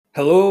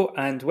Hello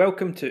and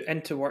welcome to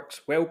Interwork's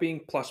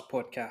Wellbeing Plus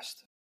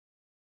podcast.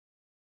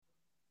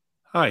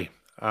 Hi,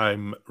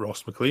 I'm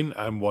Ross McLean.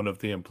 I'm one of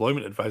the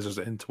employment advisors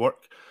at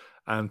Interwork,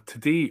 and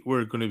today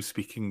we're going to be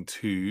speaking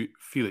to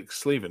Felix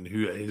Slavin,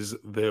 who is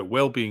the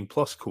Wellbeing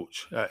Plus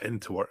coach at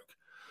Interwork.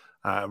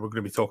 We're going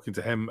to be talking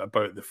to him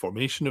about the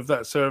formation of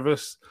that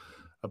service,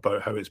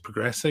 about how it's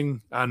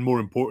progressing, and more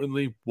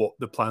importantly, what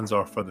the plans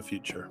are for the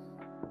future.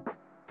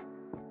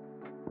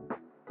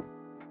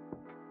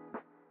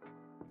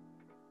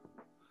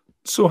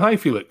 So, hi,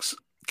 Felix.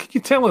 Can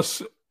you tell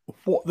us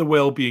what the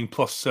Wellbeing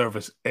Plus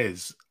service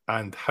is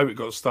and how it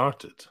got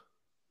started?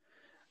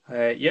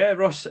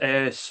 Ross.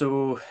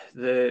 So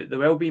the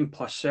Wellbeing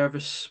Plus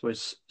service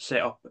was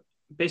set up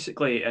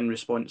basically in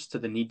response to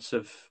the needs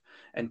of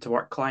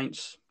Interwork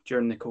clients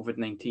during the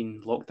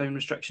COVID-19 lockdown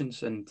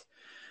restrictions. And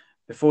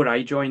before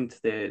I joined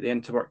the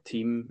Interwork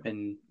team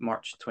in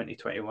March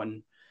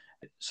 2021,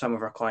 some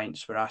of our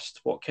clients were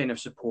asked what kind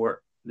of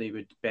support they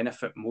would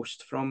benefit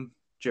most from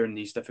during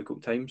these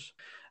difficult times.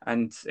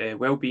 And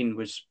wellbeing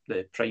was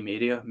the prime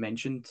area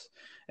mentioned.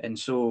 And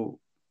so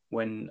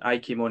when I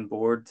came on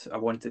board, I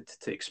wanted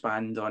to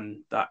expand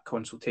on that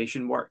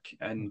consultation work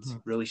and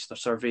released a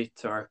survey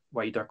to our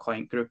wider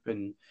client group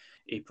in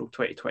April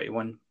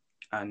 2021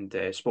 and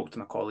spoke to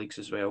my colleagues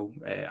as well,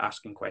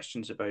 asking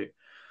questions about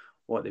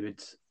what they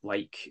would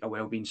like a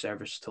wellbeing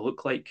service to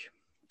look like.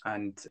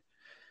 And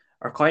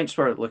our clients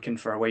were looking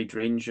for a wide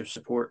range of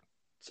support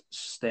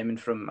stemming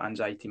from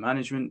anxiety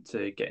management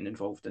to getting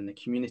involved in the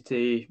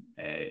community,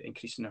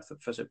 increasing their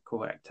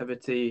physical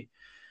activity,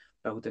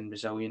 building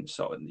resilience,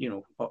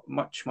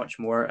 much, much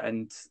more.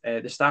 And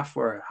the staff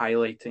were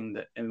highlighting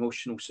that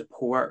emotional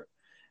support,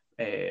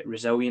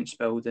 resilience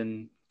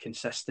building,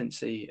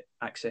 consistency,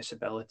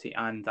 accessibility,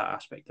 and that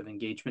aspect of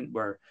engagement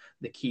were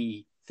the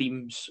key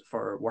themes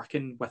for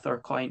working with our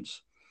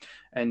clients.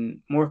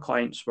 And more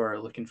clients were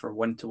looking for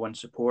one-to-one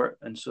support,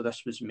 and so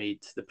this was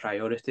made the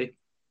priority.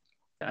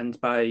 And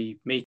by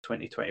May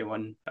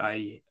 2021,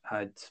 I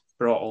had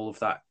brought all of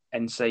that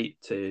insight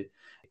to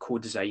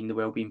co-design the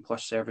Wellbeing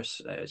Plus service.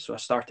 So I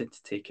started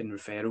taking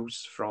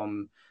referrals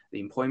from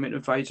the employment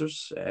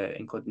advisors,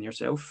 including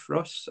yourself,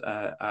 Ross,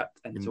 at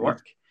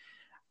Interwork,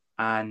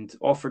 and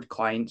offered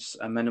clients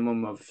a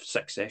minimum of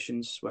 6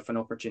 sessions with an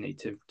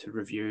opportunity to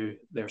review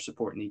their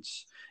support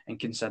needs and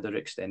consider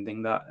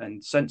extending that.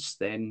 And since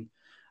then,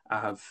 I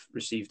have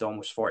received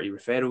almost 40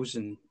 referrals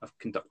and I've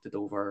conducted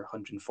over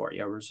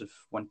 140 hours of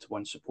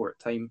one-to-one support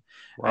time.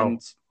 Wow.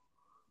 And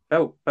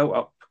built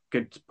up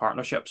good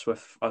partnerships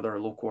with other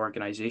local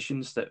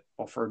organisations that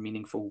offer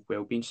meaningful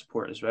wellbeing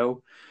support as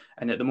well.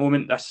 And at the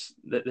moment,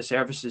 the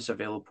service is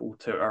available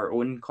to our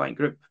own client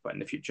group, but in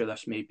the future,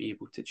 this may be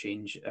able to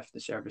change if the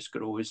service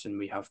grows and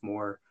we have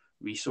more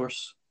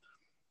resource.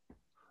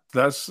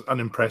 That's an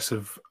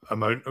impressive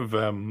amount of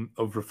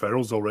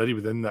referrals already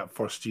within that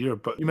first year.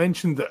 But you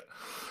mentioned that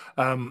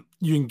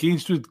you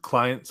engaged with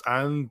clients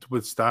and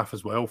with staff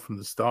as well from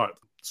the start.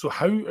 So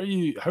how are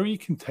you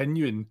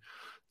continuing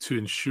to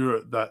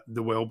ensure that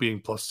the Wellbeing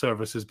Plus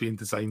service is being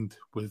designed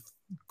with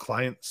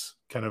clients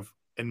kind of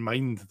in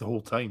mind the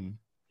whole time?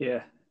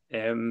 Yeah.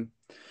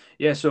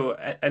 So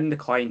in the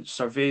client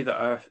survey that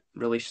I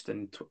released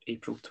in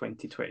April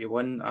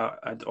 2021,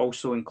 I'd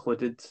also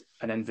included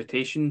an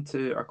invitation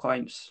to our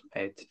clients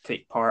to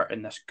take part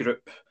in this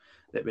group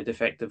that would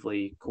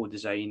effectively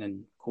co-design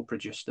and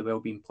co-produce the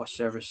Wellbeing Plus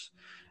service.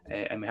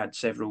 And we had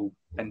several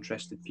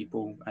interested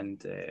people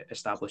and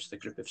established a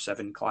group of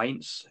 7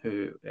 clients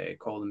who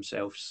call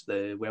themselves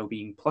the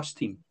Wellbeing Plus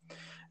team.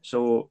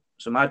 So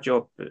my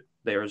job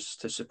there is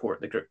to support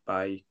the group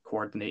by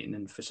coordinating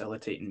and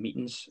facilitating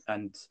meetings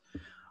and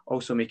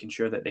also making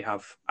sure that they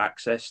have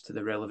access to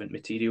the relevant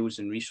materials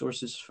and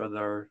resources for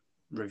their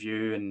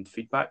review and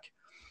feedback.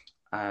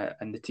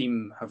 And the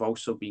team have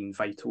also been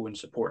vital in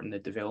supporting the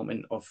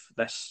development of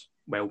this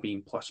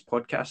Wellbeing Plus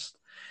podcast,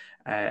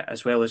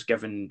 as well as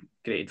giving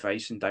great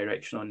advice and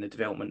direction on the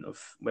development of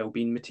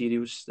wellbeing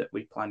materials that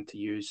we plan to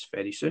use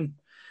very soon.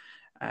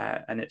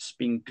 And it's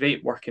been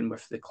great working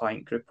with the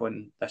client group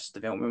on this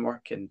development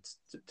work. And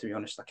to be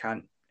honest, I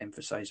can't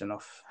emphasize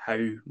enough how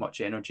much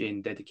energy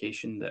and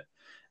dedication that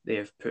they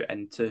have put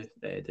into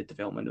the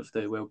development of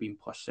the Wellbeing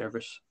Plus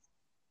service.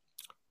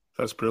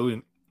 That's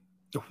brilliant.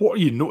 What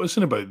are you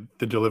noticing about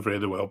the delivery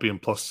of the Wellbeing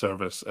Plus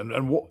service,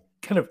 and what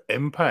kind of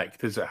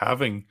impact is it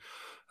having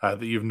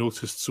that you've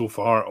noticed so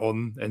far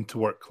on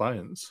Interwork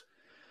clients?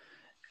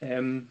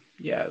 I've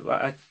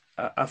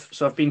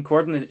been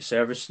coordinating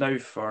service now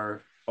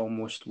for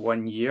almost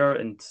 1 year,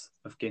 and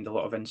I've gained a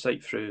lot of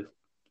insight through,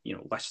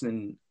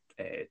 listening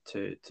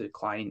to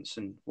clients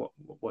and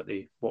what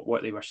they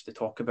wish to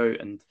talk about,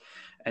 and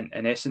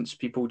in essence,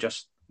 people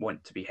just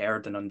want to be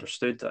heard and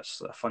understood. That's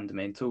a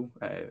fundamental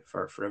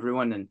for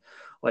everyone, and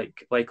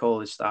like all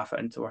the staff at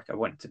Interwork, I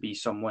want to be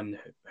someone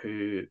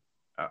who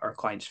our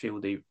clients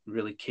feel they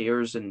really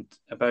cares and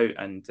about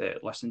and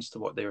listens to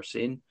what they are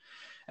saying.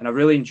 And I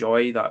really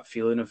enjoy that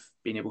feeling of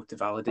being able to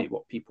validate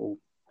what people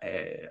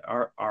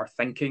are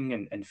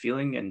thinking and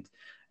feeling, and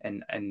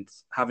And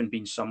having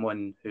been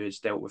someone who has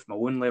dealt with my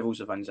own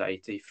levels of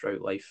anxiety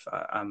throughout life,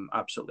 I'm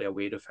absolutely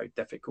aware of how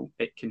difficult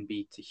it can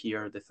be to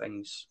hear the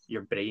things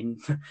your brain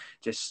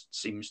just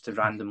seems to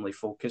randomly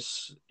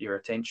focus your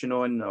attention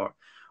on,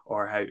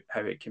 or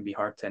how it can be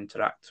hard to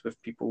interact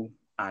with people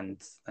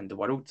and the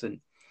world.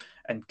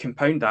 And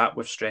compound that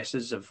with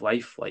stresses of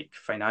life like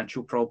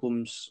financial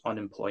problems,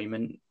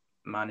 unemployment,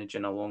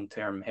 managing a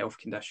long-term health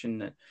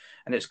condition.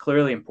 And it's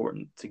clearly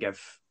important to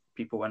give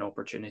people an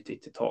opportunity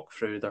to talk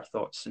through their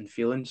thoughts and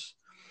feelings.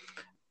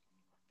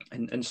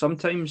 And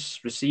sometimes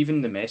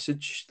receiving the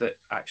message that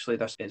actually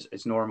this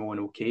is normal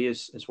and okay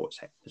is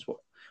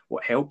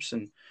what helps,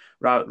 and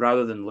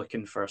rather than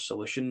looking for a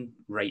solution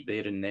right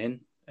there and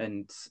then.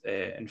 And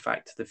in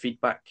fact, the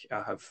feedback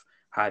I have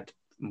had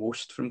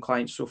most from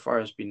clients so far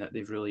has been that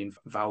they've really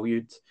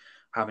valued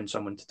having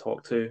someone to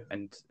talk to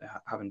and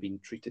having been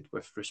treated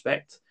with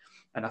respect.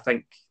 And I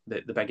think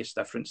that the biggest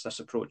difference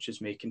this approach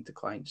is making to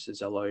clients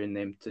is allowing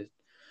them to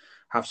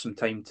have some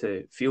time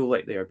to feel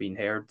like they are being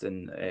heard,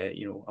 and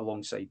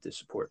alongside the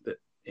support that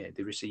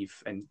they receive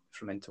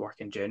from Interwork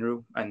in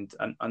general. And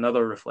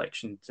another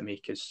reflection to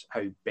make is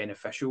how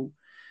beneficial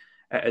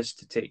it is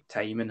to take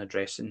time in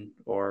addressing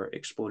or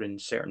exploring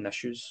certain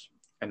issues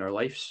in our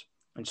lives.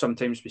 And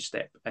sometimes we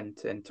step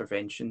into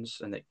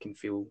interventions and it can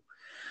feel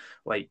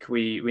like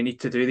we need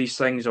to do these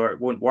things or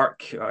it won't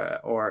work,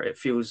 or it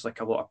feels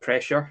like a lot of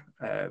pressure.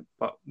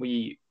 But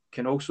we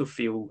can also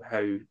feel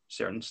how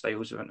certain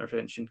styles of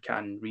intervention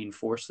can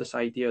reinforce this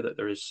idea that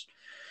there is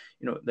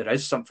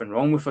something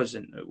wrong with us,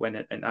 and when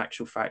in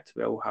actual fact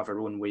we all have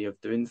our own way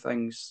of doing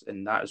things.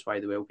 And that is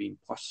why the Wellbeing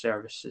Plus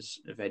service is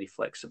very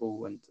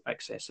flexible and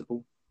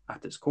accessible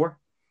at its core.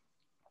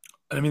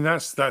 I mean,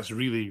 that's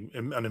really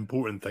an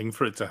important thing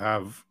for it to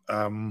have.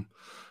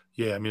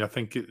 Yeah, I mean, I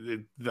think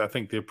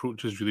the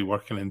approach is really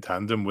working in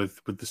tandem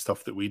with the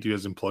stuff that we do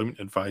as employment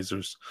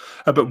advisors.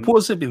 But what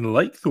has it been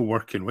like, though,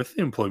 working with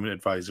the employment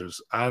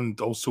advisors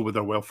and also with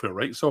our welfare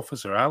rights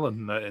officer,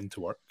 Alan,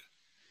 Interwork?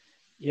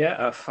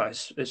 Yeah,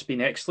 it's been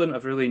excellent.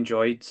 I've really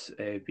enjoyed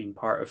being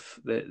part of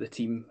the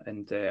team,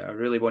 and I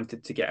really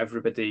wanted to get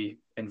everybody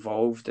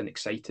involved and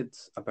excited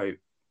about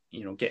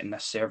getting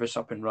this service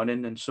up and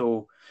running. And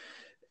so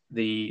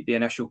the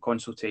initial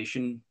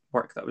consultation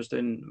work that I was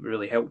doing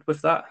really helped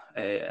with that.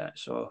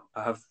 So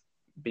I have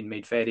been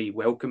made very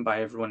welcome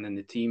by everyone in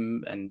the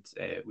team, and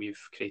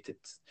we've created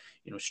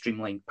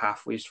streamlined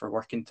pathways for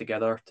working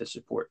together to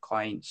support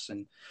clients.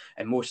 And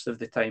most of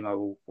the time I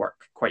will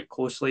work quite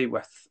closely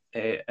with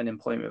an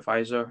employment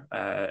advisor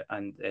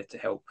and to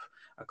help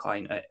a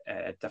client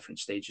at different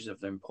stages of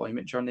their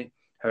employment journey.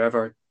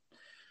 However,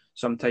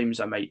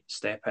 sometimes I might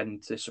step in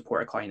to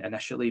support a client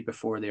initially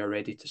before they are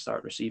ready to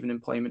start receiving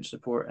employment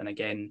support. And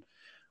again,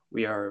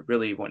 we are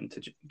really wanting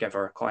to give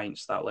our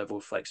clients that level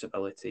of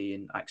flexibility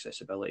and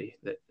accessibility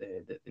that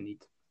they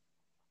need.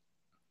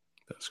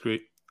 That's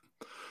great.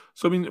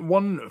 So, I mean,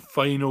 one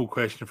final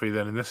question for you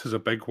then, and this is a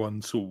big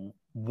one. So,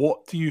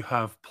 what do you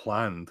have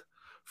planned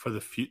for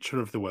the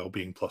future of the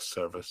Wellbeing Plus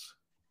service?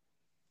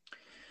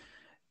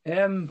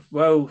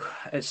 Well,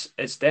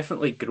 it's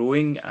definitely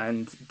growing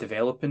and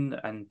developing,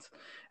 and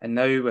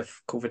now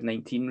with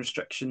COVID-19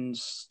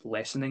 restrictions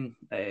lessening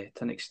to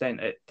an extent,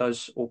 it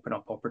does open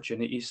up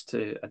opportunities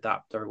to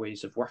adapt our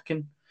ways of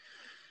working.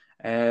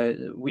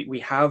 We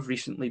have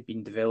recently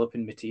been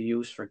developing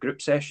materials for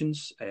group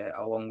sessions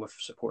along with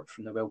support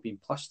from the Wellbeing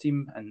Plus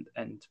team,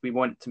 and we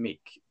want to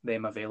make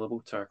them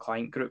available to our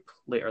client group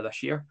later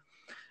this year.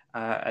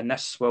 And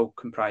this will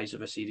comprise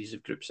of a series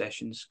of group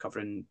sessions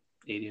covering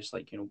areas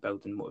like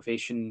building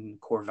motivation,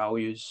 core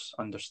values,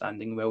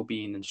 understanding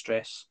well-being and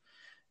stress,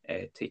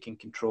 taking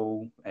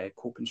control,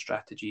 coping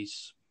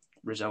strategies,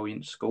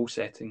 resilience, goal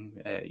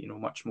setting,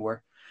 much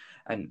more.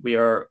 And we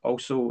are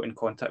also in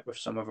contact with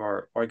some of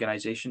our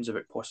organisations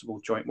about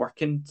possible joint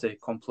working to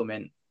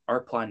complement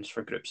our plans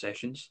for group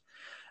sessions.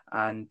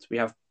 And we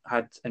have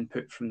had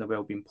input from the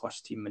Wellbeing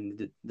Plus team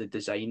in the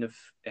design of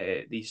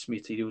these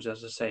materials,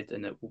 as I said,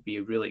 and it will be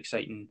a really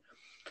exciting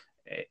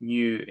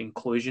new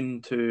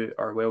inclusion to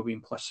our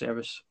Wellbeing Plus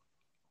service.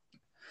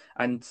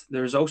 And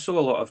there's also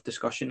a lot of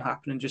discussion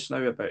happening just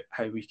now about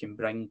how we can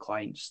bring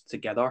clients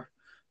together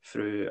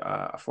through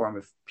a form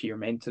of peer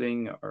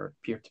mentoring or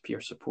peer-to-peer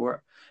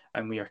support.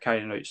 And we are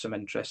carrying out some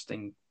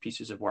interesting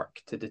pieces of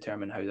work to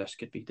determine how this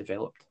could be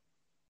developed.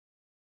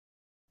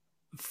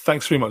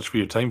 Thanks very much for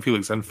your time,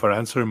 Felix, and for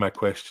answering my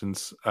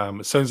questions.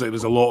 It sounds like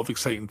there's a lot of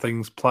exciting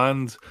things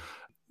planned.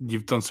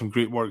 You've done some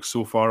great work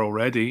so far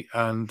already,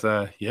 and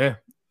yeah,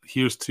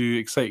 here's to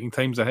exciting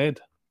times ahead.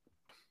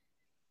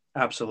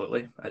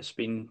 Absolutely. It's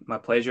been my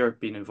pleasure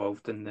being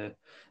involved in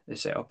the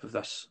setup of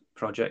this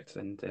project,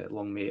 and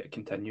long may it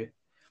continue.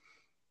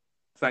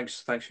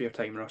 Thanks for your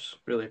time, Ross.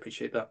 Really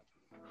appreciate that.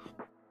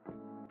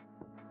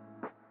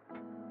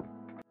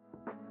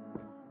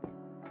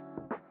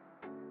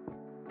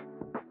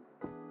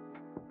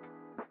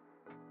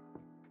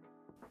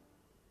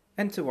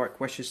 Interwork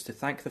wishes to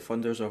thank the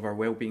funders of our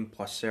Wellbeing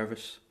Plus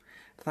service.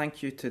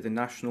 Thank you to the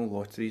National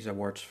Lotteries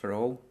Awards for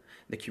All,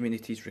 the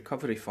Communities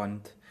Recovery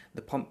Fund,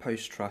 the Pump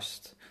House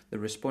Trust, the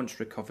Response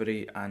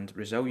Recovery and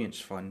Resilience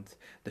Fund,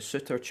 the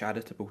Suter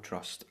Charitable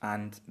Trust,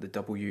 and the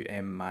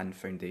W.M. Mann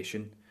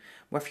Foundation.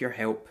 With your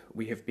help,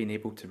 we have been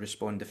able to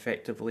respond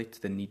effectively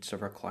to the needs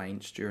of our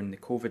clients during the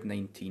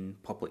COVID-19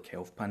 public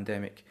health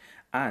pandemic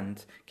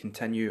and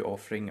continue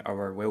offering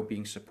our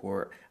wellbeing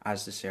support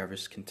as the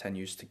service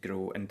continues to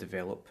grow and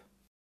develop.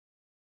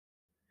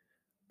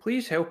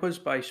 Please help us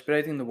by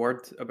spreading the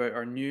word about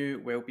our new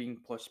Wellbeing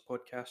Plus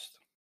podcast.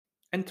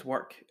 Into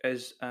Work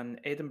is an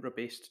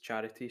Edinburgh-based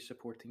charity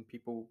supporting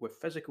people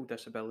with physical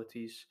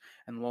disabilities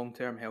and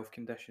long-term health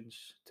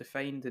conditions to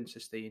find and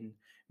sustain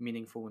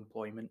meaningful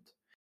employment.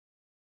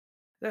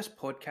 This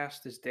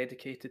podcast is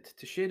dedicated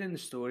to sharing the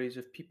stories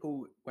of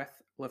people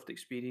with lived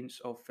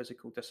experience of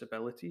physical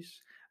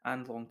disabilities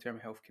and long-term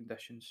health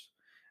conditions,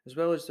 as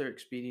well as their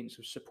experience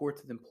of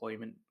supported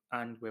employment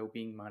and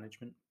wellbeing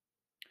management.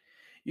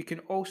 You can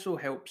also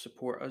help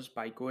support us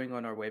by going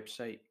on our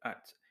website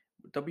at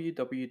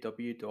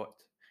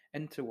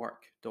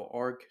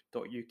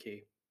www.intowork.org.uk.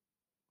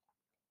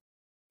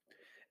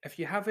 If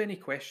you have any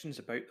questions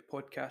about the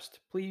podcast,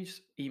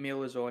 please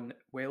email us on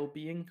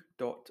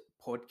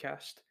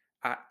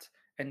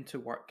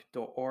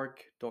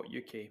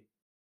wellbeing.podcast@intowork.org.uk.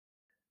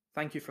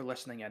 Thank you for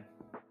listening in.